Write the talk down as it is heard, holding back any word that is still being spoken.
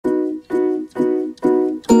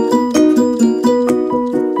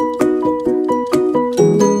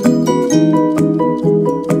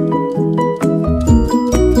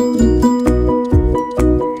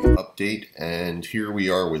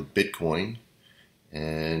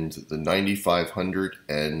and the 9500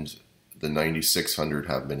 and the 9600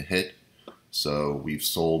 have been hit. So we've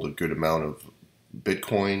sold a good amount of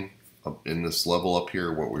Bitcoin up in this level up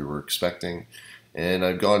here, what we were expecting. And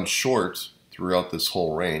I've gone short throughout this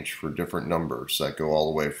whole range for different numbers that go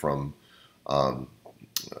all the way from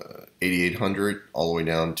 8,800 all the way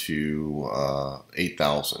down to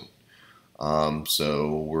 8,000.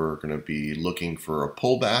 So we're going to be looking for a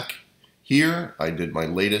pullback here. I did my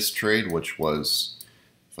latest trade, which was,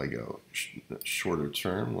 if I go shorter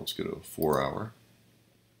term, let's go to a 4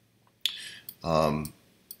 hour.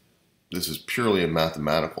 This is purely a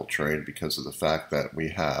mathematical trade because of the fact that we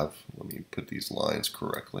have, let me put these lines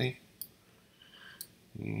correctly.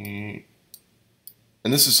 And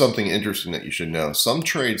this is something interesting that you should know. Some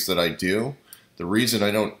trades that I do, the reason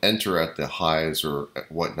I don't enter at the highs or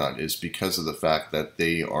whatnot is because of the fact that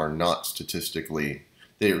they are not statistically,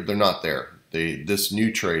 they're not there. This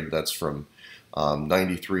new trade that's from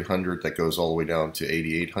 9,300 that goes all the way down to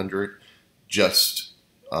 8,800,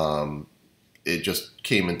 it just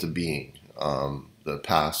came into being the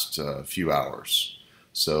past few hours.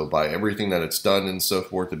 So by everything that it's done and so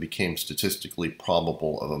forth, it became statistically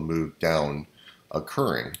probable of a move down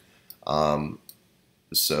occurring. So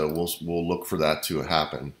we'll look for that to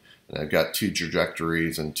happen. And I've got two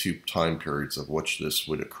trajectories and two time periods of which this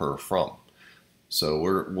would occur from. So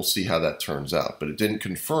we'll see how that turns out. But it didn't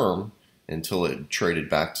confirm until it traded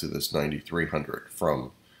back to this 9,300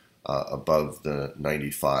 from above the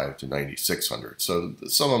 95 to 9,600. So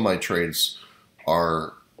some of my trades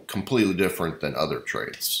are completely different than other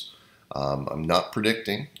trades. I'm not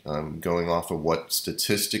predicting. I'm going off of what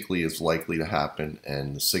statistically is likely to happen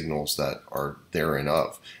and the signals that are therein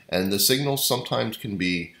of. And the signals sometimes can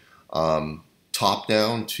be top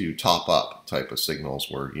down to top up type of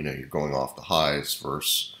signals where you're going off the highs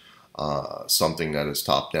versus something that is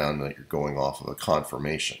top down that you're going off of a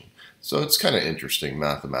confirmation. So it's kind of interesting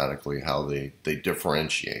mathematically how they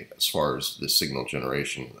differentiate as far as the signal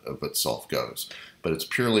generation of itself goes. But it's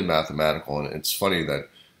purely mathematical, and it's funny that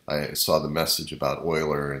I saw the message about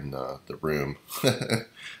Euler in the room.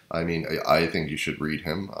 I mean, I think you should read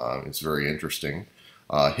him. It's very interesting.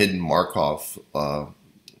 Hidden Markov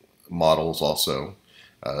models also.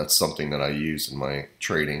 That's something that I use in my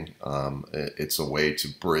trading. It's a way to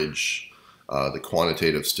bridge the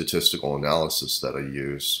quantitative statistical analysis that I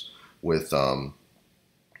use with the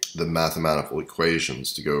mathematical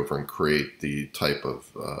equations to go over and create the type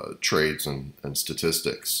of trades and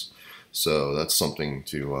statistics. So that's something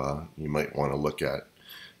to you might want to look at.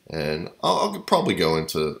 And I'll probably go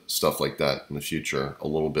into stuff like that in the future a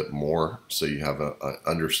little bit more so you have an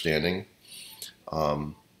understanding.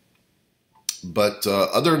 But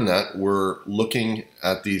other than that, we're looking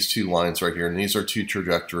at these two lines right here, and these are two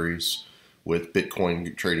trajectories with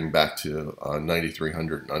Bitcoin trading back to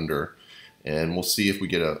 9,300 and under. And we'll see if we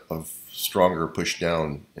get a stronger push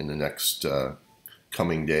down in the next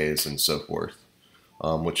coming days and so forth,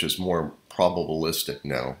 which is more probabilistic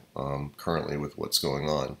now currently with what's going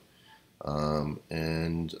on.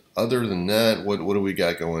 And other than that, what do we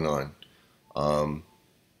got going on?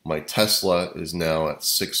 My Tesla is now at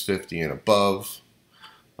 650 and above.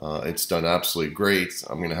 It's done absolutely great.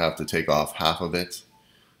 I'm going to have to take off half of it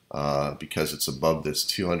because it's above this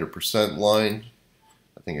 200% line.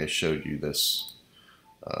 I think I showed you this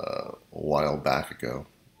a while back ago.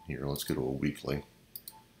 Here, let's go to a weekly.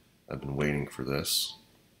 I've been waiting for this.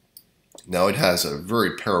 Now it has a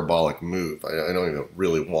very parabolic move. I don't even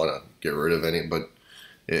really want to get rid of any, but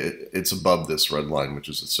it's above this red line, which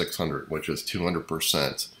is at 600, which is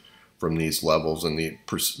 200% from these levels. And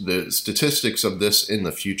the statistics of this in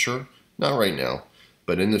the future, not right now,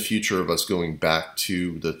 but in the future of us going back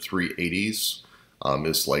to the 380s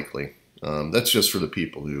is likely. That's just for the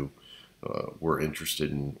people who were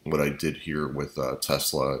interested in what I did here with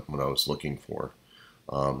Tesla when I was looking for.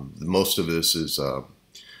 Most of this is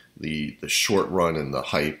the short run and the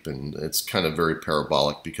hype, and it's kind of very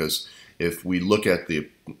parabolic because if we look at the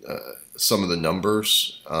some of the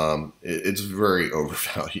numbers, it's very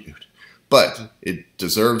overvalued. But it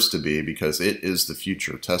deserves to be because it is the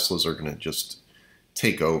future. Teslas are going to just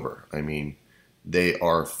take over. I mean, they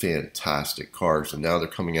are fantastic cars, and now they're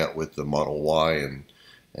coming out with the Model Y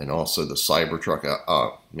and also the Cybertruck.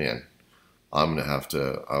 Oh man, I'm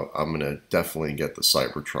gonna definitely get the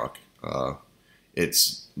Cybertruck.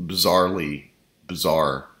 It's bizarrely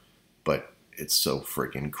bizarre, but it's so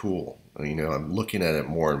freaking cool. I'm looking at it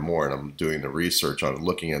more and more, and I'm doing the research on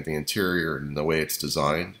looking at the interior and the way it's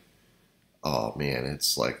designed. Oh man,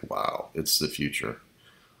 it's like, wow, it's the future.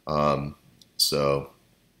 So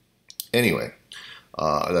anyway,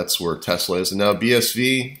 That's where Tesla is. And now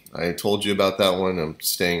BSV, I told you about that one. I'm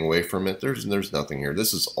staying away from it. There's nothing here.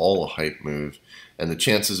 This is all a hype move. And the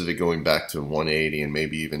chances of it going back to 180 and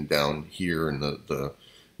maybe even down here in the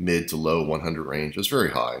mid to low 100 range is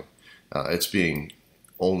very high. It's being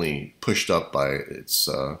only pushed up by its,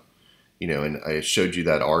 and I showed you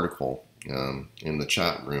that article in the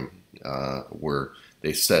chat room where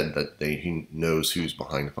they said that he knows who's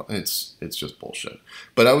behind it. It's just bullshit.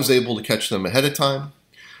 But I was able to catch them ahead of time.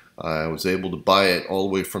 I was able to buy it all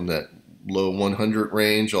the way from that low 100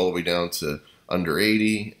 range all the way down to under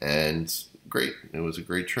 80, and great. It was a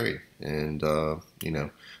great trade. And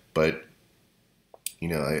but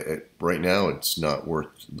right now it's not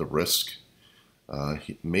worth the risk.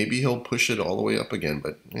 Maybe he'll push it all the way up again,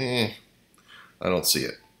 but I don't see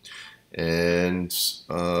it. And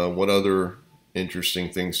what other interesting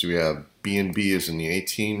things do we have? BNB is in the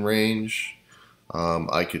 18 range.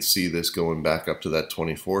 I could see this going back up to that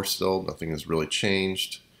 24 still. Nothing has really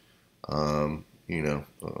changed, but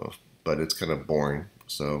it's kind of boring.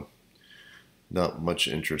 So not much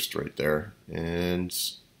interest right there. And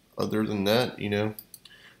other than that,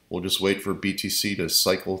 we'll just wait for BTC to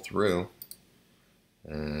cycle through.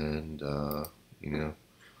 And,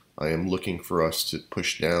 I am looking for us to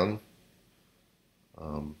push down.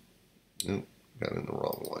 Nope, got in the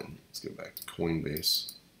wrong one. Let's go back to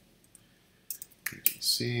Coinbase.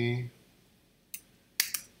 BTC,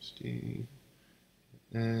 USD,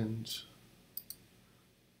 and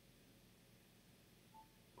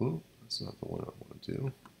oh, that's not the one I want to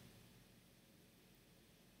do.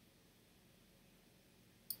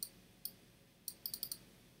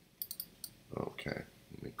 Okay,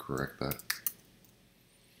 let me correct that.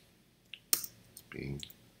 It's being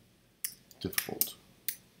difficult.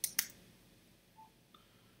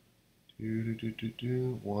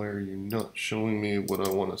 Why are you not showing me what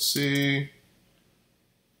I want to see?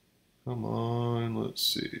 Come on, let's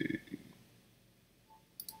see.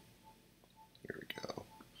 Here we go.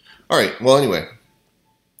 All right, well, anyway,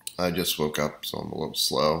 I just woke up, so I'm a little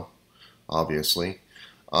slow, obviously.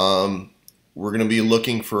 We're going to be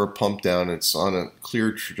looking for a pump down. It's on a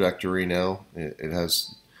clear trajectory now. It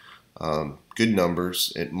has good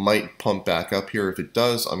numbers. It might pump back up here. If it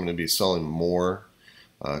does, I'm going to be selling more.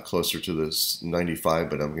 Closer to this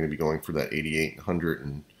 95, but I'm going to be going for that 8800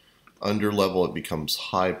 and under level. It becomes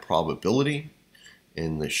high probability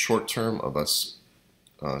in the short term of us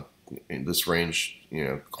in this range,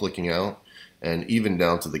 clicking out, and even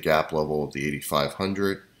down to the gap level of the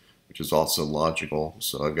 8500, which is also logical.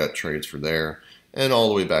 So I've got trades for there, and all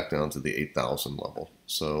the way back down to the 8000 level.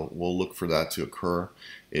 So we'll look for that to occur.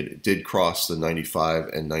 It did cross the 95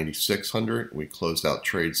 and 9600. We closed out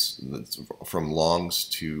trades from longs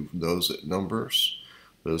to those numbers.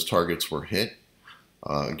 Those targets were hit.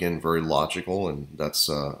 Again, very logical, and that's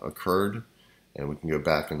occurred. And we can go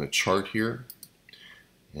back in the chart here.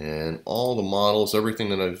 And all the models, everything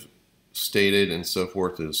that I've stated and so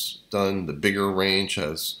forth is done. The bigger range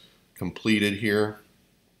has completed here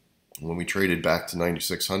when we traded back to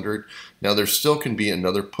 9600. Now there still can be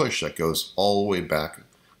another push that goes all the way back.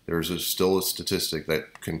 There's still a statistic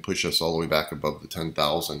that can push us all the way back above the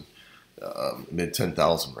 10,000, mid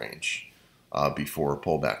 10,000 range before a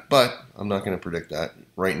pullback. But I'm not going to predict that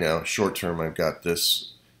right now. Short term, I've got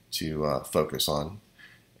this to focus on,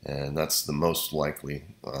 and that's the most likely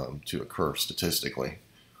to occur statistically.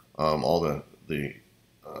 All the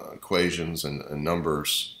equations and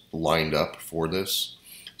numbers lined up for this.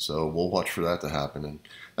 So we'll watch for that to happen. And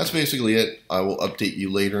that's basically it. I will update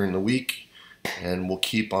you later in the week, and we'll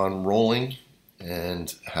keep on rolling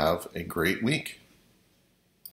and have a great week.